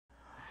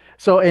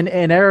So in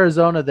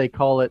Arizona they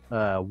call it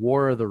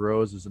War of the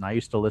Roses, and I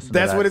used to listen.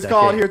 That's to that what it's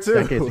called here too.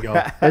 Decades ago.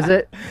 Is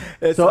it?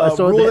 It's it's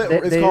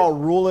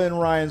called Rula and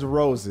Ryan's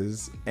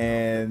Roses,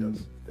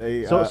 and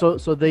they so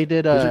they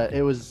did.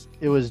 It was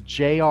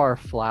J.R.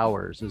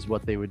 Flowers is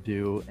what they would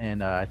do,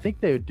 and I think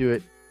they would do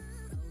it.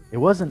 It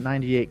wasn't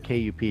 98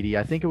 KUPD.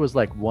 I think it was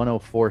like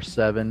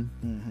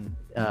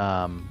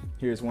 104.7.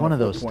 Here's one of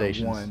those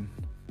stations. Let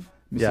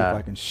me see if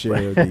I can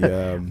share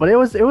the. But it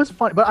was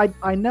fun. But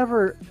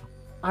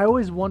I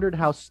always wondered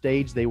how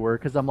staged they were,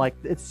 because I'm like,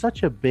 it's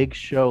such a big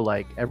show.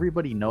 Like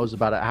everybody knows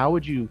about it. How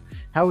would you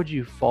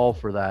fall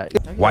for that?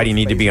 Why do you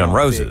need to be on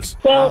Roses?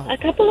 Well, a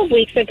couple of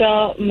weeks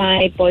ago,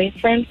 my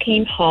boyfriend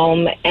came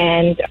home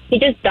and he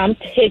just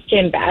dumped his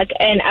gym bag,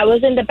 and I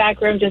was in the back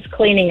room just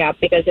cleaning up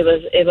because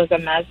it was a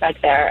mess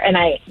back there, and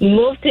I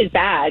moved his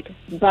bag,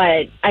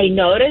 but I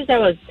noticed there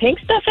was pink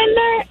stuff in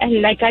there,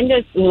 and I kind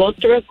of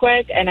looked real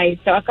quick and I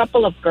saw a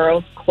couple of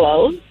girls'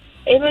 clothes.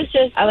 It was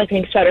just a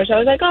pink sweater, so I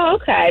was like, oh,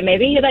 okay.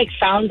 Maybe he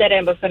found it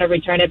and was going to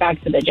return it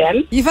back to the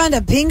gym. You found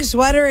a pink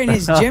sweater in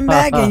his gym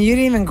bag and you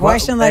didn't even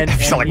question let me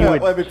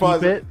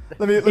pause it.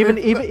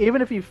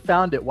 Even if you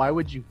found it, why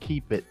would you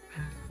keep it?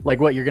 Like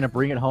what, you're going to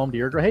bring it home to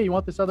your girl? Hey, you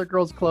want this other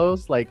girl's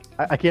clothes? Like,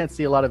 I can't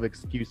see a lot of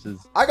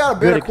excuses. I got a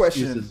better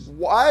question.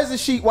 Why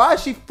is she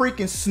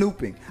freaking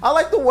snooping? I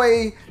like the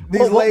way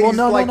these ladies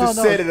to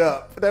set it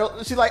up.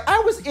 She's like, I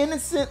was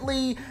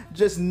innocently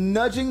just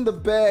nudging the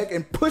bag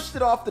and pushed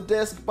it off the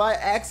desk by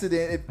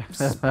accident.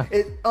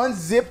 It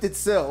unzipped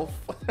itself.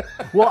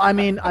 Well, I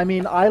mean,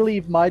 I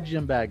leave my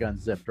gym bag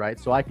unzipped, right?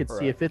 So I could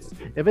see if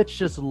it's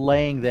just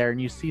laying there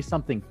and you see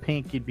something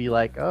pink, you'd be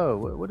like,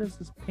 oh, what is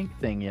this pink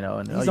thing, you know?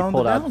 And you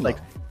pulled out like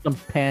some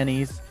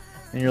panties,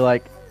 and you're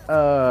like,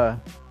 it's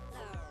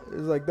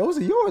like, those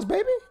are yours,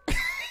 baby.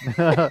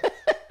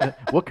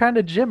 What kind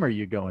of gym are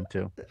you going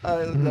to?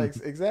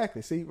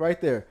 Exactly. See,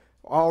 right there.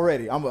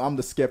 Already, I'm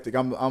the skeptic.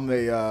 I'm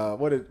a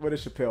what did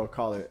Chappelle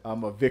call it?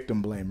 I'm a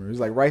victim blamer. It's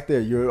like right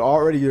there.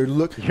 You're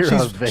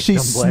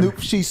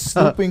she's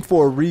snooping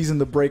for a reason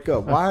to break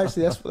up. Why?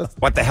 See, that's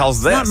what the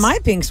hell's this? Not my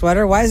pink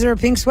sweater. Why is there a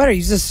pink sweater?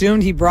 You just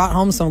assumed he brought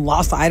home some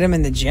lost item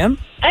in the gym?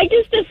 I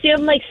just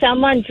assumed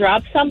someone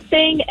dropped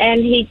something and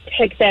he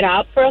picked it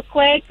up real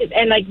quick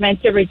and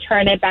meant to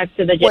return it back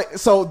to the gym. Wait,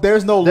 so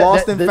there's no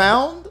lost and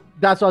found?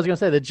 That's what I was gonna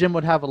say. The gym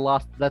would have a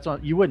lost.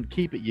 You wouldn't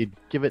keep it. You'd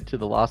give it to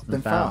the lost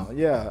and found.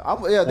 Yeah,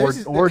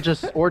 or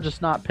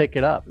just not pick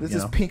it up. This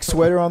is pink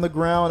sweater on the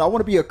ground. I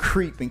want to be a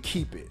creep and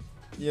keep it.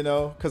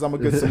 Because I'm a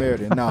good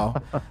Samaritan. No,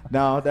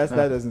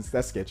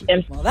 that's sketchy.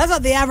 Well, that's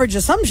not the average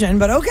assumption,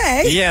 but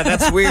okay. Yeah,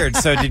 that's weird.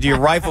 So did you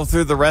rifle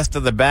through the rest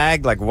of the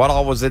bag? Like, what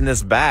all was in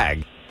this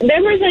bag?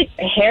 There was a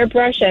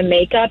hairbrush and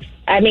makeup.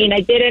 I mean,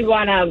 I didn't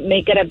want to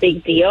make it a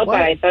big deal,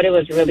 but I thought it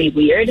was really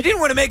weird. You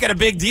didn't want to make it a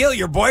big deal?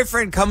 Your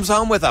boyfriend comes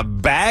home with a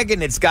bag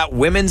and it's got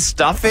women's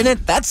stuff in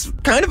it? That's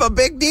kind of a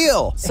big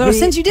deal. So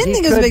since you didn't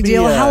think it was a big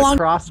deal, how long?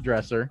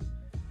 Cross-dresser.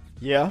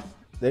 Yeah,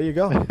 there you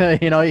go.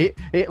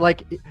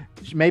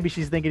 Maybe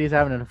she's thinking he's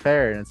having an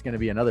affair, and it's going to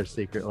be another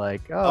secret.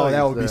 Like, oh,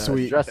 that would be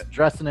sweet.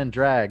 Dressing in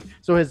drag.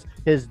 So his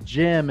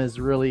gym is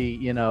really,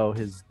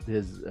 his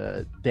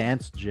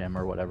dance gym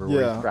or whatever.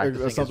 Yeah,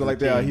 or something like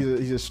that.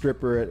 He's a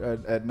stripper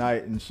at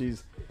night, and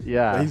he's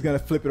gonna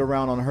flip it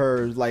around on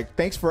her. Like,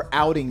 thanks for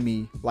outing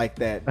me like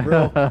that.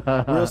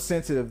 Real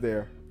sensitive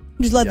there.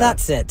 Just let that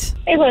sit.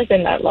 It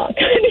wasn't that long.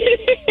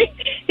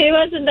 It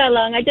wasn't that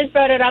long. I just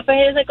brought it up, and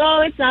he was like,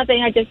 oh, it's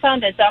nothing. I just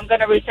found it, so I'm going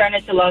to return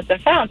it to Lost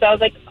and Found. So I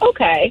was like,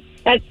 okay,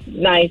 that's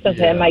nice of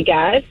him, I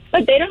guess.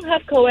 But they don't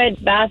have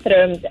co-ed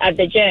bathrooms at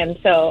the gym,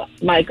 so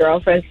my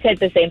girlfriend said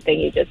the same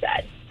thing you just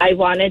said. I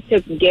wanted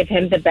to give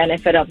him the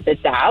benefit of the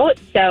doubt,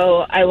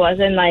 so I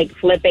wasn't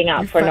flipping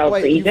out for no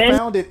reason. You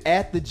found it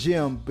at the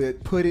gym,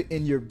 but put it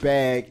in your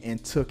bag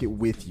and took it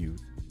with you.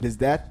 Is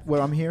that what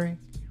I'm hearing?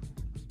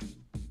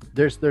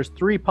 There's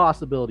three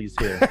possibilities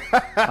here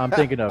I'm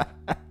thinking of.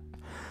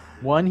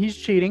 One, he's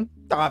cheating.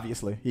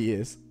 Obviously, he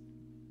is.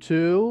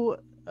 Two,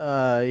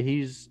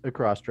 he's a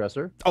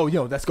cross-dresser. Oh,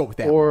 let's go with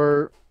that.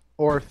 Or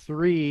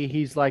three,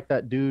 he's like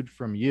that dude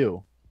from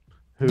You.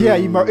 Who,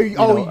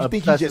 you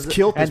think he just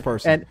killed this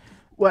person?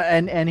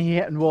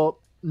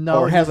 No,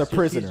 or has a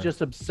prisoner. He's just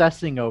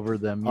obsessing over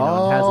them,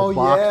 and has a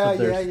box of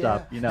their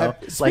stuff.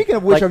 Speaking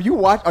of which, are you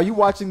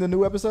watching the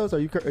new episodes? Are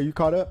you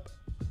caught up?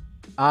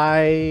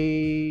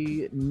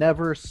 I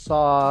never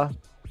saw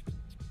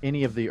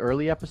any of the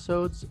early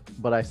episodes,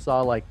 but I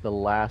saw the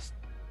last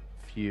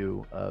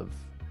few of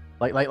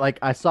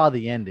I saw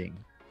the ending.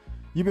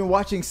 You've been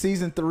watching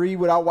season 3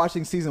 without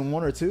watching season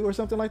 1 or 2 or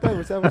something like that?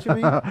 Is that what you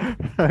mean?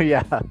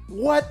 Yeah.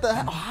 What the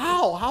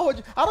hell? How would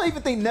you, I don't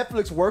even think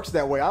Netflix works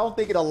that way. I don't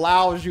think it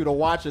allows you to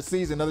watch a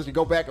season unless you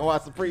go back and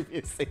watch the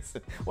previous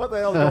season. What the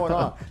hell is going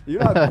on?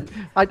 You're not...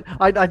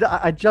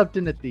 I jumped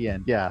in at the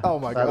end. Yeah. Oh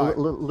my god.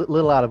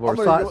 Little out of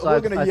order. We're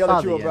gonna yell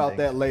at you about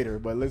that later,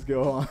 but let's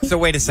go on. So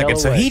wait a second.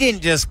 So he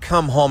didn't just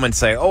come home and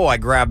say, "Oh, I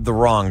grabbed the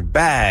wrong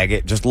bag.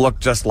 It just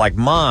looked just like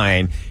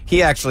mine."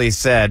 He actually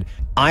said,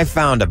 I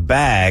found a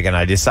bag and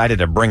I decided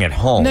to bring it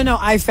home. No,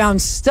 I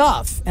found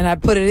stuff and I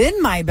put it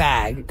in my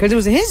bag because it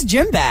was his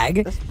gym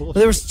bag.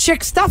 There was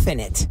chick stuff in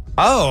it.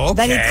 Oh,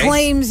 okay. Then he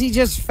claims he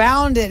just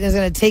found it and is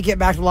going to take it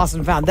back to Lost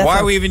and Found. Why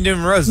are we even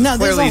doing roses? No,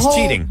 clearly he's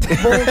cheating.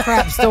 Bull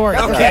crap story.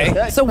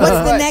 Okay. So what's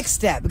the next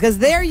step? Because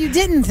there you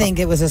didn't think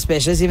it was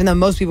suspicious, even though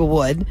most people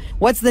would.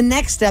 What's the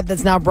next step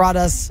that's now brought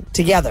us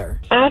together?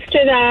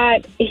 After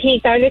that, he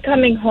started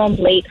coming home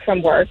late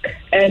from work.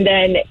 And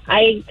then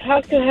I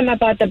talked to him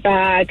about the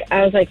bag.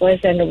 I was like,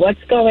 listen,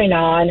 what's going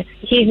on?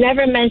 He's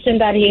never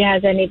mentioned that he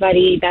has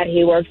anybody that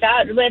he works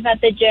out with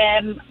at the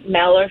gym,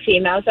 male or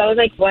female. So I was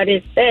like, what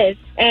is this?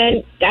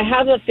 And I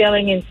have a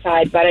feeling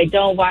inside, but I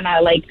don't want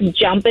to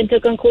jump into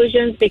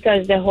conclusions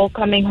because the whole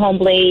coming home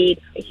late,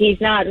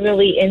 he's not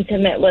really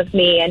intimate with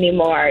me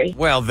anymore.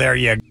 Well, there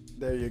you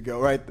go.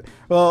 Right.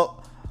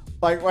 Well,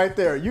 right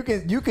there, you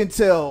can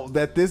tell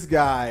that this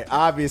guy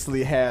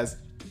obviously has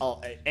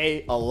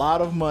A, a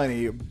lot of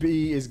money,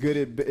 B, is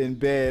good in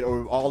bed,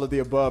 or all of the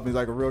above. He's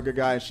like a real good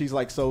guy, and she's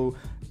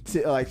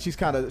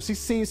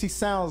she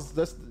sounds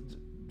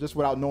just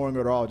without knowing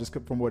her at all, just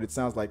from what it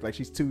sounds like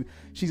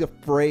she's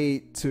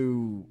afraid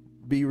to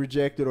be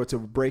rejected or to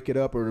break it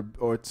up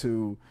or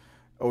to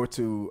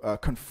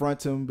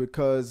confront him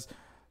because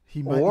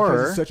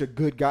because he's such a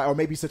good guy, or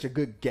maybe such a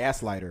good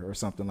gaslighter or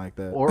something like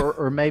that.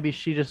 Or maybe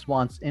she just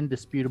wants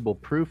indisputable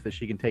proof that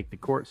she can take to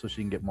court so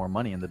she can get more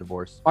money in the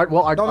divorce.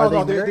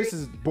 This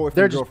is boyfriend.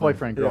 They're just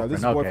boyfriend girlfriend. Yeah, this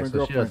is boyfriend,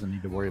 girlfriend. She doesn't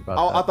need to worry about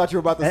that. I thought you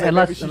were about to say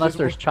unless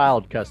there's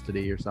child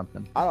custody or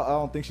something. I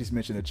don't think she's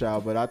mentioned a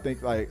child, but I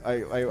think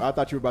I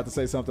thought you were about to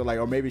say something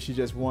or maybe she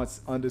just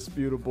wants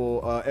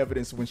undisputable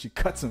evidence when she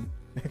cuts him.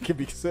 It could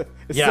be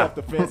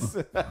self-defense.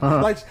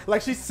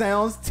 like she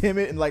sounds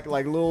timid and like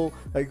little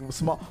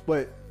small,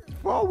 but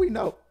for all we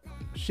know,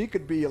 she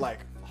could be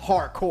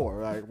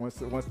hardcore.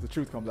 Once the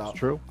truth comes out. It's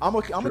true. I'm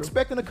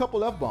expecting a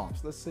couple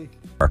F-bombs. Let's see.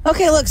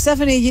 Okay, look,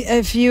 Stephanie,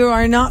 if you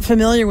are not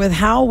familiar with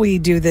how we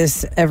do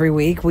this every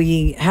week,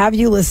 we have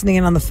you listening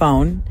in on the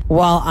phone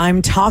while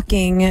I'm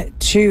talking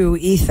to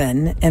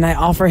Ethan, and I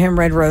offer him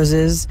red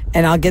roses,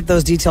 and I'll get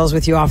those details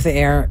with you off the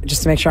air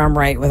just to make sure I'm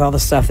right with all the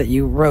stuff that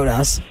you wrote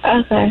us.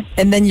 Okay.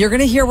 And then you're going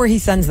to hear where he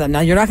sends them.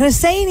 Now, you're not going to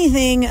say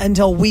anything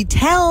until we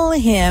tell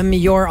him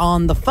you're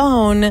on the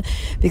phone,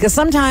 because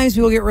sometimes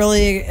people get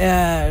really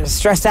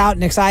stressed out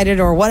and excited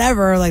or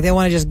whatever, they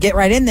want to just get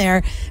right in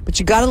there, but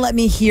you got to let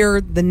me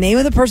hear the name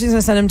of the person he's going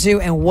to send him to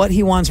and what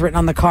he wants written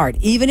on the card.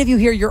 Even if you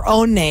hear your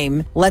own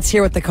name, let's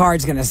hear what the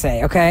card's going to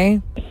say,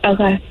 okay?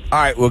 Okay. All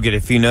right, we'll get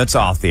a few notes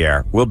off the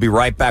air. We'll be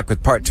right back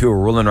with part 2 of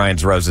Rulin'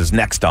 Ryan's Roses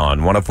next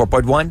on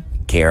 104.1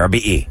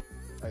 KRBE.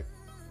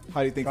 How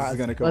do you think this is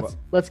going to come up?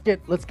 Let's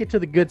get to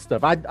the good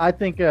stuff. I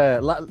think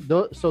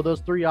so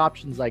those 3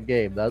 options I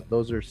gave,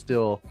 those are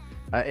still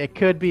it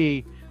could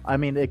be. I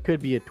mean, it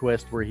could be a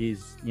twist where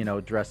he's,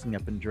 dressing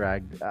up in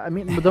drag. I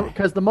mean,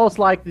 because the most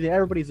likely,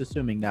 everybody's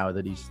assuming now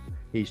that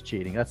he's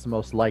cheating. That's the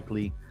most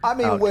likely. I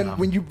mean, outcome.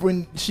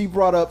 when she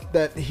brought up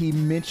that he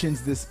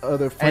mentions this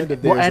other friend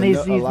of theirs, and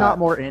he's not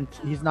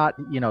he's not,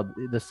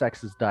 the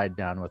sex has died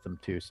down with him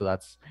too. So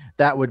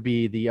that would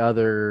be the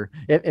other.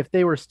 If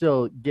they were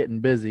still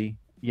getting busy,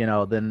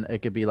 then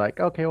it could be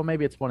okay, well,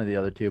 maybe it's one of the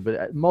other two.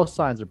 But most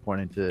signs are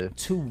pointing to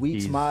 2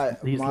 weeks.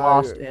 He's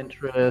lost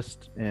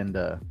interest and.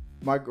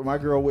 My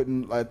girl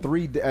wouldn't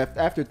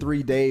after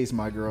 3 days.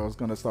 My girl is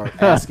gonna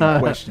start asking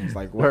questions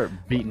what?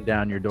 Beating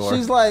down your door.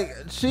 Joy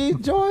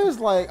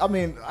is I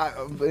mean,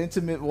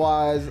 intimate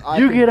wise.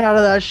 Get out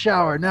of that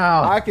shower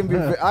now. I can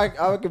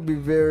be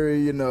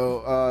very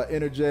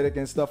energetic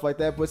and stuff like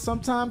that, but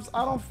sometimes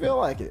I don't feel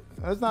like it.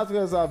 It's not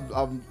because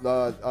I'm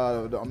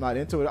not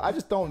into it. I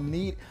just don't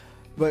need.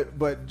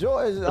 But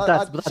Joy is.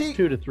 That's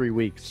 2 to 3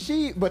 weeks.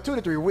 2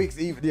 to 3 weeks.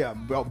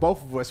 Even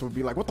both of us would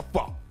be like, what the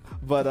fuck.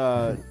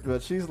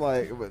 But she's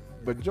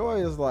but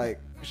Joy is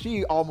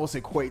she almost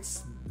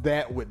equates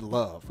that with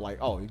love.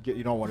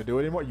 You don't want to do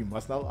it anymore. You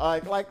must not.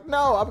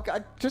 No,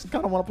 I just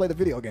kind of want to play the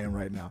video game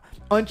right now.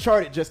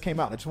 Uncharted just came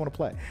out. I just want to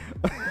play.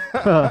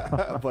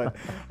 But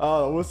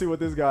we'll see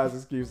what this guy's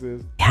excuse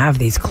is. Have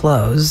these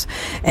clothes,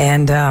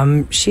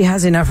 and she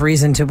has enough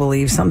reason to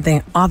believe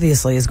something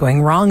obviously is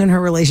going wrong in her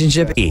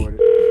relationship.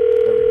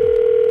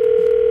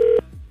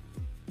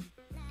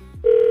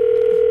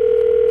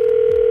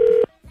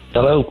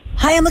 Hello.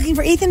 Hi, I'm looking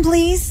for Ethan,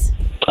 please.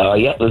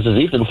 Yeah, this is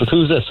Ethan.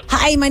 Who's this?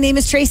 Hi, my name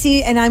is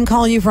Tracy, and I'm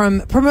calling you from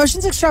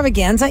Promotions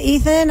Extravaganza.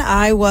 Ethan,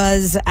 I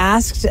was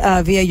asked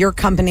via your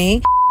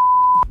company,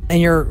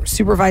 and your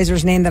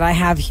supervisor's name that I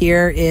have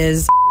here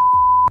is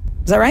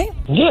that right?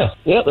 Yeah,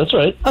 that's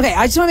right. Okay,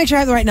 I just want to make sure I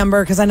have the right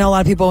number because I know a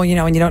lot of people, when you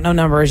don't know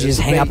numbers, you just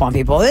hang up on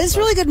people. It's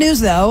really good news,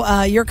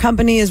 though. Your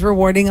company is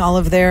rewarding all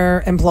of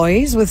their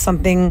employees with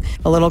something,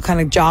 a little kind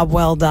of job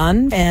well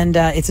done, and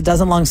it's a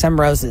dozen long stem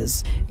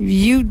roses.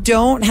 You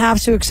don't have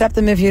to accept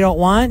them if you don't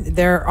want.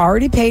 They're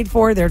already paid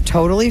for. They're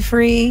totally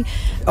free.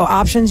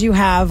 Options you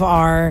have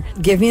are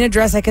give me an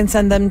address I can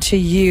send them to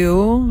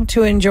you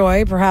to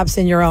enjoy, perhaps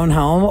in your own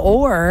home,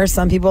 or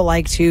some people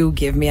like to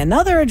give me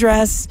another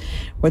address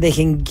where they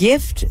can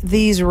gift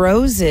these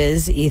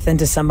roses, Ethan,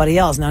 to somebody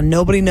else. Now,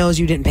 nobody knows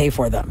you didn't pay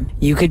for them.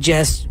 You could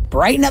just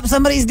brighten up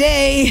somebody's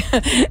day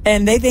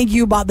and they think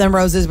you bought them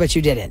roses, but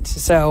you didn't.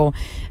 So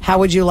how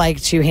would you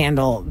like to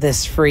handle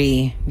this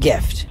free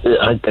gift?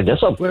 I guess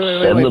I'll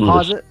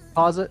wait.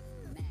 Pause it.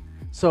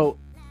 So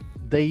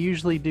they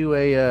usually do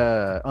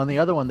on the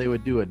other one, they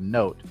would do a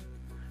note.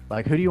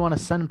 Like, who do you want to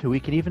send them to?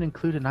 We could even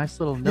include a nice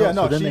little note. Yeah,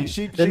 no, so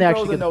she then they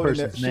actually throws a get the note in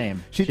there. person's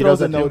name. She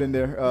throws a note in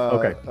there.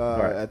 Okay.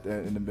 Right.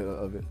 In the middle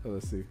of it.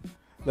 Let's see.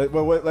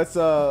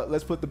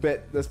 Let's put the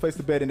bet. Let's place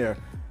the bet in there.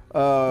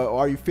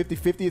 Are you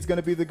 50-50? It's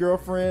gonna be the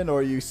girlfriend,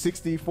 or are you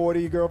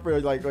 60-40 girlfriend?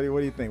 Or like, what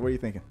do you think? What are you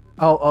thinking?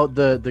 Oh,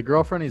 the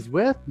girlfriend he's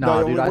with?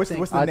 No, dude. What's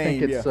the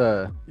name? Think it's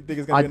You think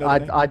it's gonna be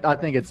another name? I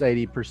think it's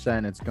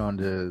 80%. It's going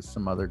to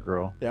some other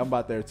girl. Yeah, I'm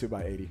about there too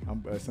by 80.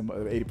 I'm some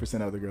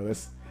 80% other girl.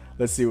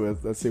 Let's see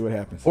what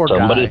happens. Or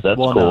somebody. guy. That's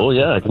cool. No.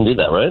 Yeah, I can do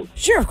that, right?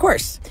 Sure, of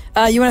course.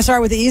 You want to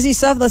start with the easy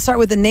stuff? Let's start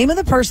with the name of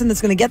the person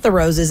that's going to get the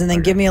roses, and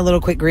then give me a little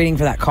quick greeting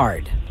for that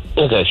card.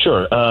 Okay,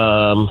 sure.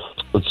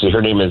 Let's see.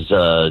 Her name is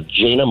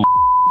Jaina.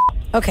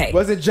 Okay.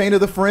 Was it Jaina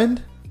the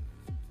friend?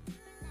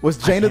 Was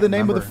Jaina the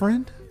name of the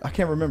friend? I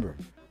can't remember.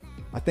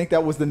 I think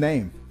that was the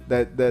name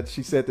that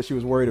she said that she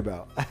was worried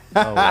about.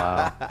 Oh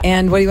wow!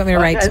 And what do you want me to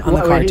write on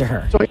the card to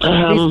her? So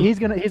he's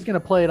gonna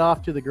play it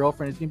off to the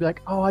girlfriend. He's gonna be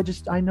like, "Oh,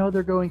 I know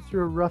they're going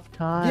through a rough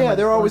time. Yeah,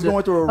 they're always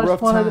going through a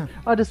rough time.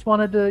 I just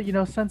wanted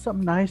to, send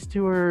something nice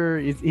to her."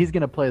 He's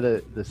gonna play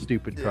the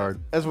stupid card.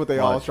 That's what they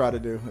all try to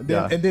do.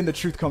 And then the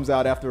truth comes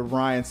out after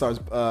Ryan starts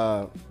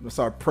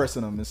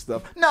pressing him and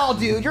stuff. No,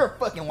 dude, you're a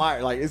fucking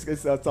liar. Like it's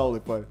totally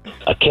funny.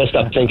 I can't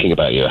stop thinking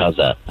about you. How's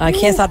that? I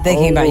can't stop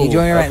thinking about you. Do you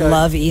want me to write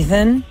love,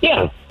 Ethan?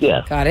 Yeah.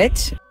 Got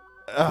it.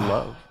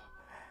 Love.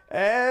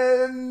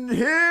 And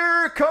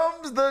here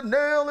comes the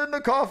nail in the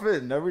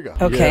coffin. There we go.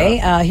 Okay,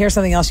 here's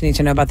something else you need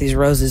to know about these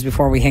roses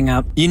before we hang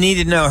up. You need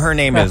to know her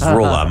name is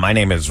Rula. My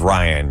name is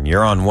Ryan.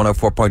 You're on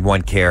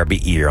 104.1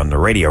 KRBE. You're on the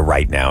radio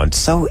right now, and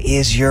so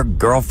is your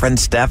girlfriend,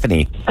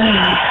 Stephanie.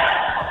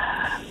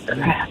 I'm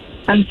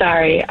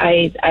sorry.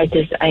 I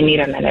need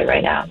a minute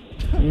right now.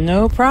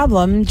 No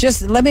problem.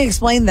 Just let me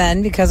explain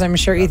then, because I'm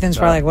sure Ethan's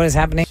probably like, what is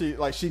happening?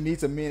 She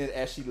needs a minute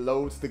as she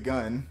loads the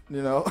gun,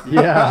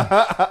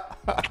 Yeah.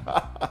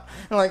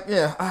 Like,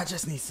 yeah, I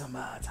just need some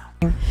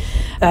time.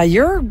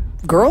 Your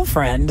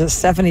girlfriend,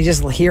 Stephanie,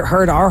 just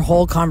heard our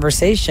whole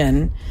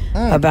conversation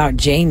about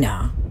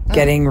Jaina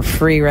getting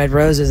free red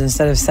roses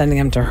instead of sending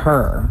them to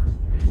her.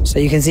 So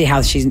you can see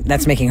how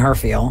that's making her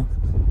feel.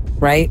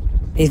 Right,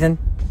 Ethan?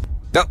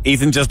 No,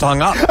 Ethan just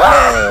hung up.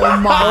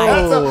 Oh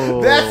my!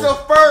 That's a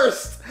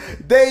first.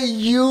 They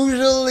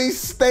usually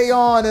stay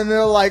on and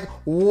they're like,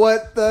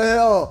 "What the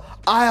hell?"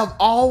 I have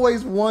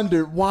always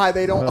wondered why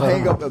they don't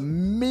hang up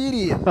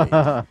immediately.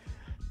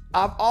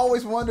 I've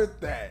always wondered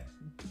that.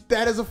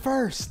 That is a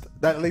first.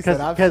 That at least that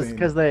I've seen.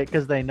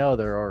 Because they know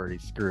they're already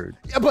screwed.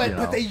 Yeah,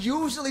 but they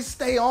usually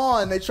stay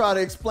on. They try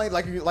to explain,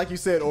 like you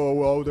said. Oh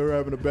well, they're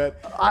having a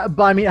bet.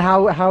 But I mean,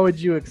 how would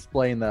you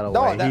explain that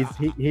away?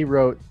 He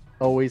wrote,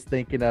 "Always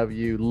thinking of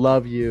you,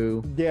 love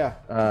you."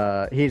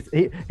 Yeah.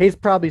 He's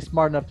probably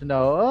smart enough to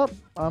know. Oh,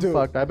 I'm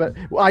fucked.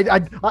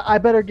 I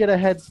better get a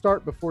head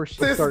start before she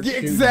starts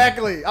shooting.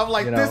 Exactly. I'm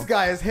like, this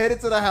guy is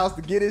headed to the house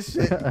to get his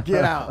shit and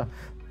get out.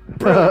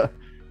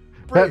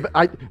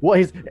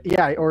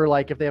 Or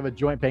like if they have a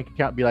joint bank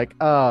account, be like,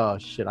 oh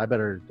shit, I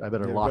better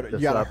lock this up.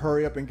 You gotta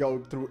hurry up and go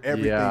through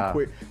everything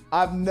quick.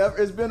 I'm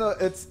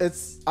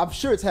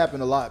sure it's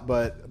happened a lot,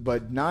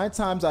 but 9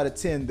 times out of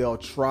 10 they'll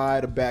try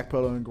to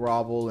backpedal and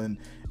grovel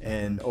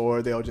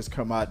or they'll just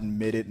come out and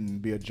admit it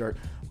and be a jerk.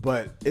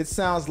 But it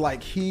sounds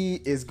like he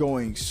is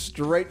going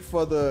straight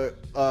for the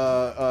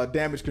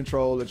damage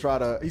control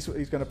to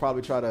he's gonna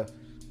probably try to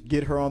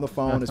get her on the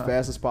phone as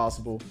fast as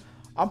possible.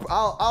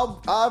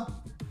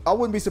 I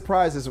wouldn't be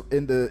surprised if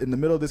in the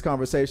middle of this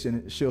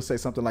conversation she'll say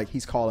something like,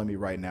 "He's calling me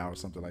right now" or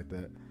something like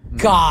that.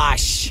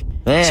 Gosh.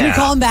 Yeah. Should we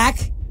call him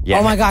back? Yeah.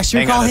 Oh my gosh,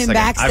 should we call him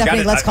back?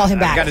 Stephanie, let's call him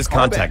back. I've got his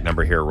contact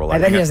number here,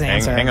 Roland. I bet he doesn't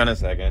answer. Hang on a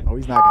second. Oh,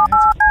 he's not gonna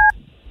answer.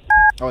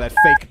 Oh, that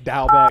fake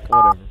dial back,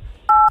 whatever.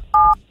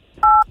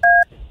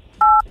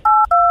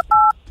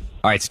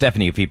 All right,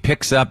 Stephanie, if he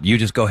picks up, you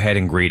just go ahead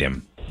and greet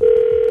him.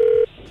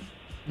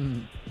 He's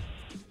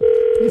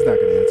not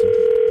gonna answer.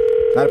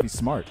 Not if he's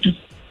smart.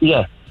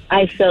 Yeah.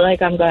 I feel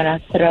like I'm going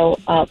to throw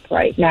up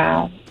right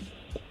now.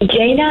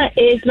 Jaina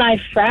is my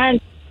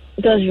friend.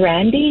 Does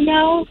Randy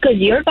know? Because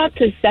you're about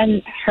to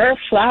send her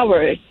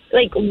flowers.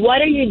 Like,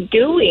 what are you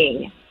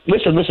doing?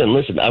 Listen.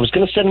 I was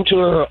going to send them to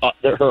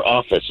her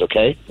office,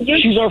 okay?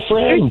 She's our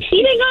friend. You're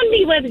cheating on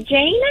me with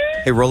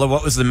Jaina? Hey, Rolla,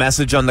 what was the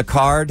message on the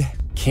card?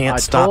 Can't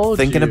stop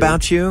thinking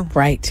about you?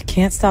 Right.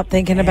 Can't stop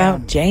thinking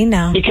about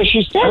Jaina. Because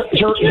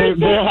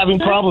they're having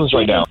problems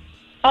right now.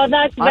 Oh,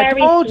 that's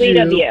very sweet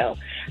of you.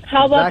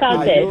 How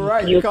about this? You're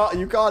right. You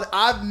called.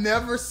 I've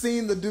never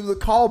seen do the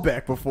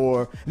callback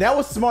before. That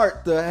was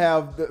smart to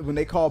have when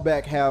they call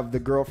back, have the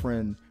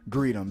girlfriend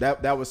greet him.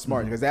 That was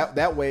smart because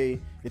that way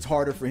it's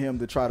harder for him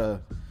to try to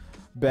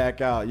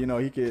back out.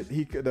 He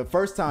could the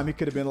first time he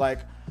could have been like,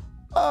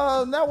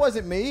 That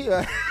wasn't me.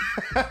 Like,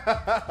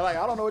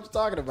 I don't know what you're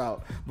talking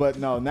about. But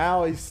no,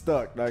 now he's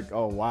stuck. Like,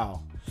 oh,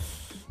 wow.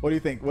 What do you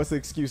think? What's the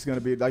excuse going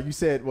to be? Like you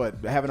said, what,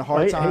 having a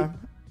hard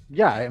time?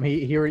 Yeah, I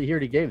mean, he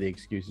already gave the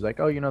excuse. He's like,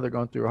 oh, they're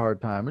going through a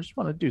hard time. I just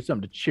want to do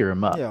something to cheer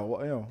him up. Yeah,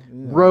 well,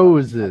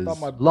 roses,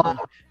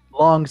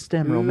 long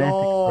stem,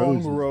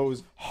 romantic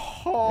roses.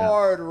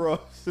 Hard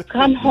roses.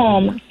 Come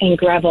home and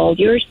grab all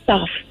your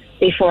stuff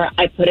before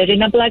I put it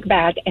in a black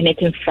bag and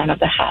it's in front of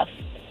the house.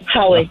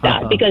 How is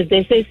that? Because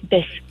this is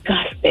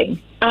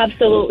disgusting.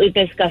 Absolutely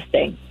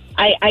disgusting.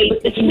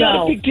 It's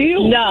not a big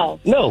deal. No.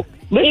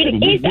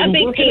 Listen, it is a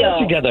big deal.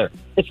 Together.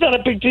 It's not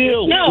a big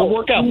deal. No. We'll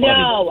work out,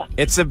 buddy.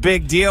 It's a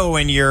big deal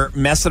when you're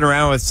messing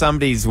around with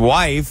somebody's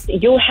wife.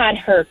 You had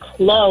her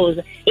clothes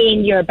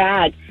in your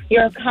bag.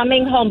 You're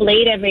coming home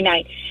late every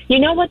night. You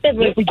know what the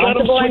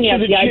responsible and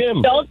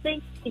you don't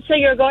think so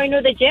you're going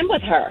to the gym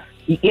with her.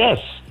 Yes.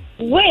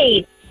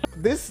 Wait.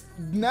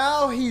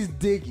 Now he's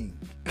digging.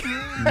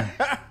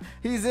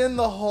 He's in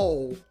the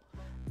hole.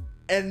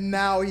 And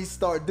now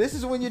this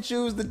is when you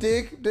choose to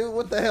dig? Dude,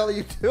 what the hell are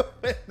you doing?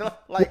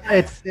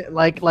 It's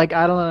like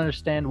I don't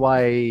understand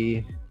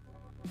why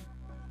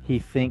he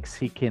thinks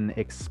he can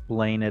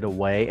explain it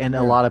away. And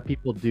a lot of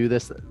people do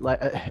this. Like,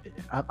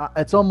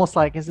 it's almost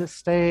like, is it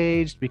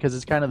staged? Because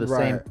it's kind of the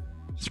same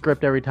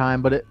script every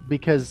time. But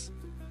because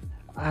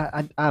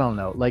I don't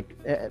know. Like,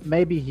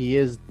 maybe he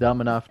is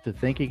dumb enough to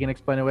think he can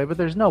explain it away, but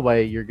there's no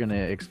way you're going to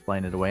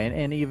explain it away.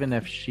 And even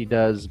if she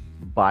does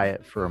buy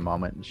it for a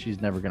moment, she's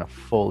never going to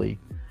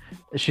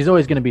she's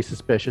always going to be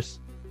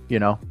suspicious,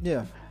 Yeah.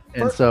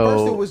 And first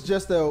it was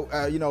just we're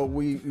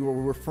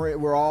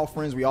all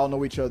friends, we all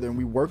know each other, and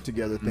we work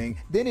together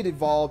thing. Then it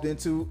evolved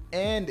into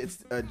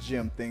it's a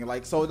gym thing.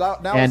 Like, so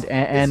now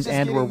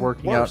and we're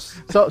working worse.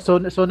 out. So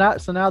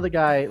now the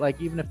guy,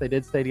 like, even if they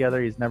did stay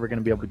together, he's never going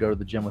to be able to go to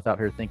the gym without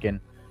her thinking,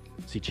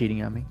 is he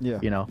cheating on me? Yeah.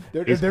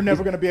 They're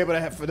never going to be able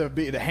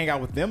to hang out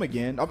with them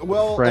again.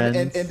 Well, friends,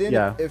 and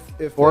then if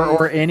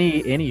or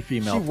any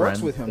female she friend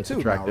works with him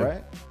too now,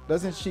 right?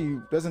 Doesn't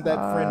that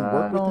friend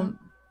work with him?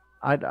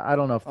 I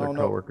don't know if they're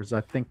coworkers.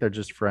 I think they're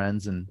just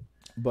friends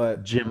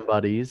but gym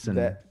buddies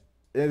then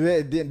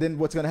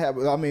what's gonna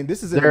happen? I mean,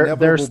 this is an they're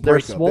inevitable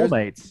breakup.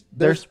 Swole-mates.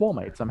 They're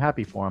swole-mates. I'm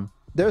happy for them.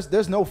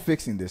 There's no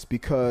fixing this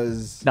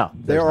because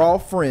they're all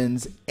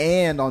friends,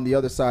 and on the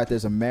other side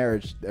there's a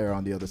marriage there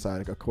on the other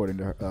side. According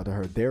to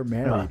her, they're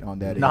married on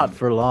that. Not end.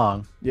 for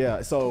long.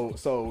 Yeah.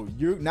 So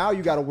you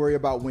got to worry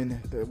about when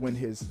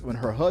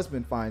her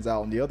husband finds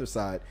out on the other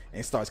side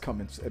and starts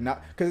coming,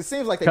 because it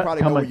seems like they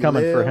probably know where you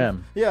live. For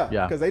him. Yeah.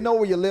 Because they know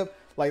where you live.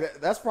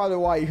 Like that's probably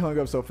why he hung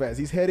up so fast.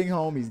 He's heading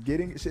home. He's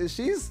getting.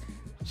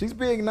 She's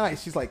being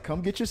nice. She's like,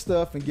 come get your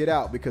stuff and get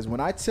out, because when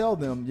I tell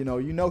them, you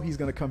know he's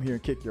gonna come here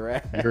and kick your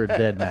ass. You're a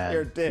dead man.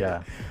 You're dead.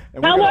 Yeah.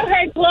 How are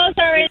her clothes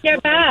are in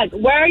your bag?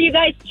 Where are you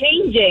guys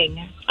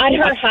changing? At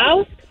her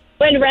house?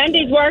 When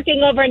Randy's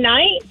working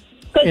overnight?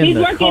 Because he's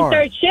working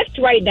third shift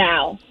right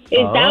now.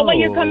 Is that why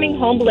you're coming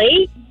home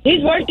late?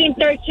 He's working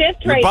third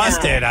shift right now. You're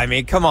busted. I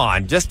mean, come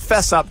on. Just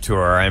fess up to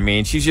her. I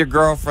mean, she's your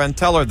girlfriend.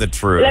 Tell her the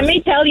truth. Let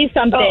me tell you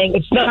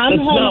something. Come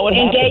home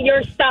and get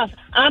your stuff.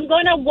 I'm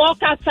going to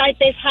walk outside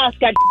this house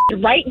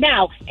right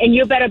now, and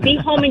you better be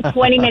home in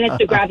 20 minutes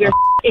to grab your.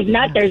 If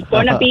not, there's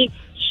going to be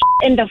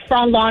in the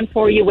front lawn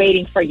for you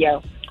waiting for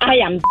you. I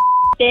am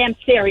damn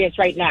serious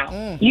right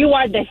now. You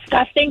are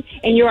disgusting,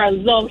 and you are a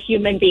low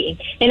human being.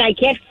 And I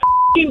can't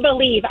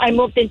believe I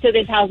moved into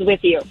this house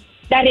with you.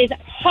 That is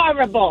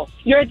horrible.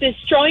 You're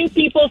destroying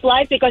people's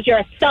lives because you're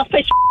a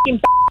selfish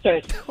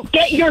bastard.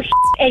 Get your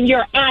and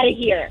you're out of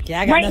here.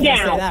 Yeah, I got nothing to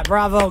say to that.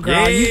 Bravo,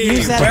 girl.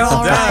 You said well it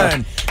all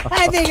done. Right.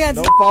 I think that's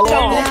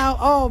now.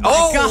 Oh, my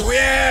God. Oh,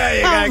 yeah.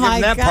 You got to give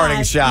him that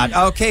parting shot.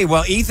 Okay,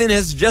 well, Ethan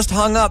has just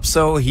hung up,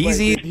 so he's...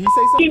 Did he say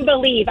something? Can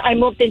believe I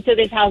moved into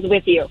this house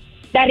with you.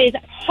 That is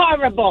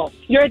horrible.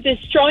 You're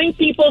destroying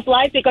people's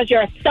lives because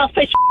you're a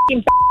selfish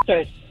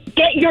bastard.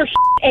 Get your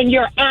and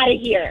you're out of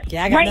here.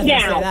 Yeah, I got nothing to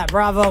say to that.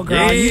 Bravo,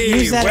 girl.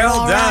 You said it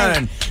all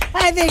done. Right.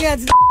 I think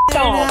that's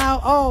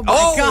now. Oh, my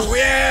God. Oh,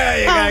 yeah.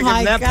 You got to give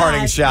him that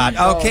parting shot.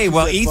 Okay,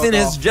 well, Ethan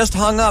has just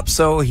hung up,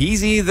 so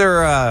he's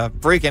either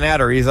freaking out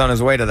or he's on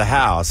his way to the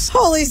house.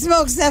 Holy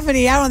smoke,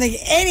 Stephanie. I don't think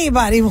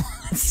anybody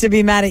wants to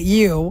be mad at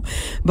you,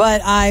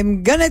 but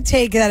I'm going to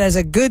take that as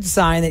a good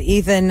sign that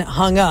Ethan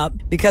hung up,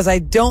 because I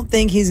don't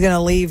think he's going to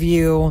leave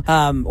you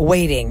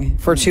waiting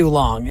for too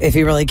long if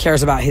he really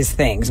cares about his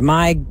things.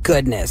 My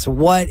goodness,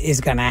 what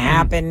is going to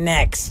happen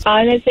next?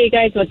 Honestly,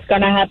 guys, what's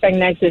going to happen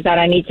next is that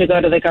I need to go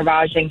to the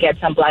garage and get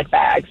some black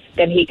bags.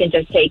 Then he can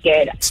just take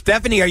it.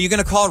 Stephanie, are you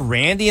going to call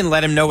Randy and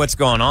let him know what's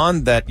going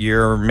on, that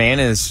your man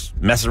is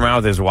messing around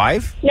with his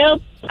wife?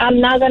 Nope.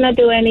 I'm not going to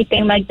do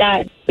anything like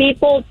that.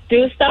 People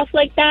do stuff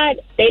like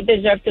that. They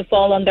deserve to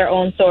fall on their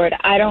own sword.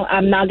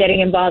 I'm not getting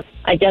involved.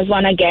 I just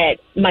want to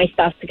get my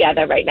stuff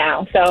together right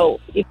now.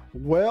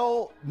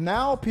 Well,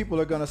 now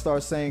people are going to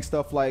start saying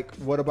stuff like,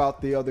 what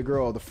about the other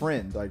girl, the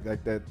friend, like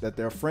that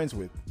they're friends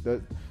with?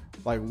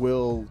 Like,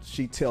 will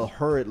she tell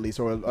her at least?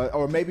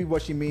 Or maybe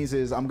what she means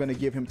is, I'm going to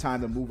give him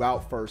time to move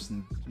out first,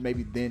 and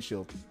maybe then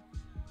she'll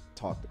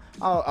talk.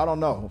 I don't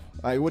know.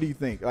 Like, what do you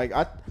think? Like,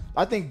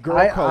 I think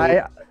girl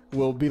code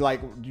will be like,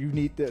 you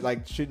need to,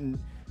 like, shouldn't.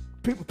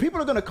 People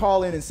are going to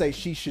call in and say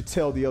she should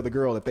tell the other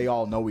girl if they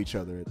all know each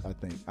other, I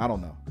think. I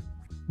don't know.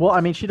 Well,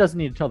 I mean, she doesn't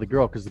need to tell the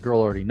girl because the girl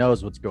already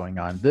knows what's going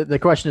on. The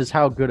question is,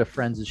 how good of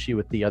friends is she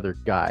with the other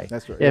guy?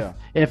 That's right.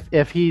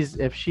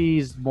 If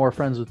she's more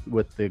friends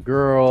with the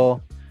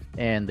girl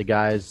and the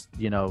guy's,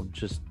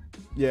 just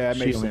it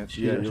makes sense.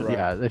 You're right.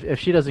 Yeah. If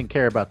she doesn't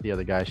care about the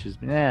other guy, she's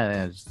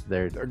it's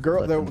there.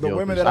 The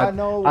women that I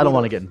know, I don't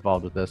want to get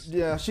involved with this.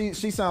 Yeah, she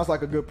sounds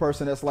like a good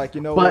person. That's like,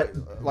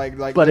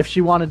 but if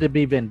she wanted to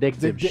be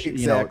vindictive,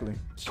 exactly,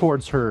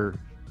 towards her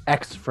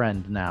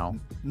ex-friend now,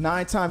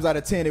 9 times out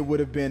of 10 it would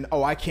have been,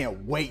 I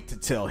can't wait to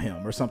tell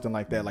him, or something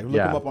like that. Like,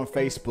 look him up on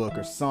Facebook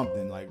or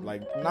something. Like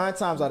 9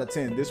 times out of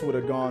 10 this would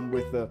have gone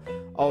with the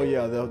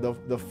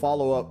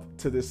follow-up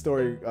to this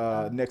story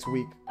next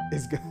week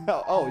is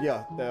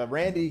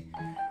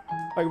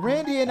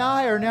Randy and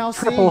I are now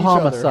triple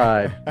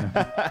homicide.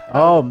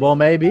 Oh, well,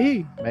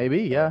 maybe,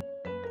 yeah.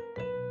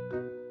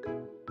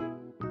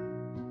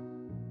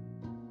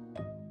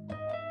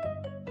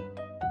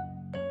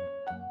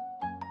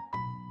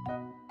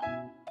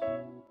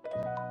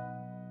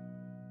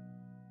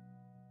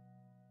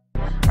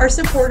 Our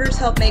supporters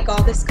help make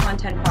all this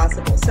content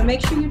possible, so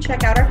make sure you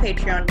check out our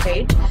Patreon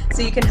page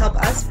so you can help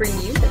us bring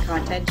you the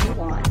content you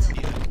want.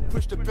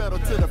 Push the pedal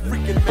to the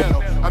freaking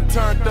metal. I'm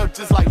turned up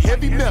just like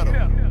heavy metal.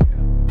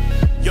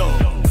 Yo.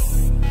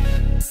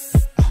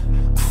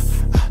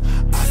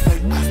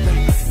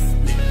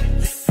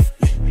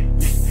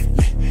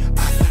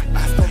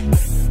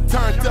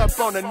 Turned up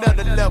on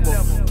another level.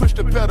 Push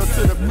the pedal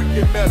to the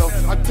freaking metal.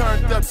 I'm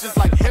turned up just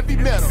like heavy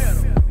metal.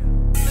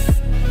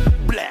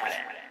 Blah.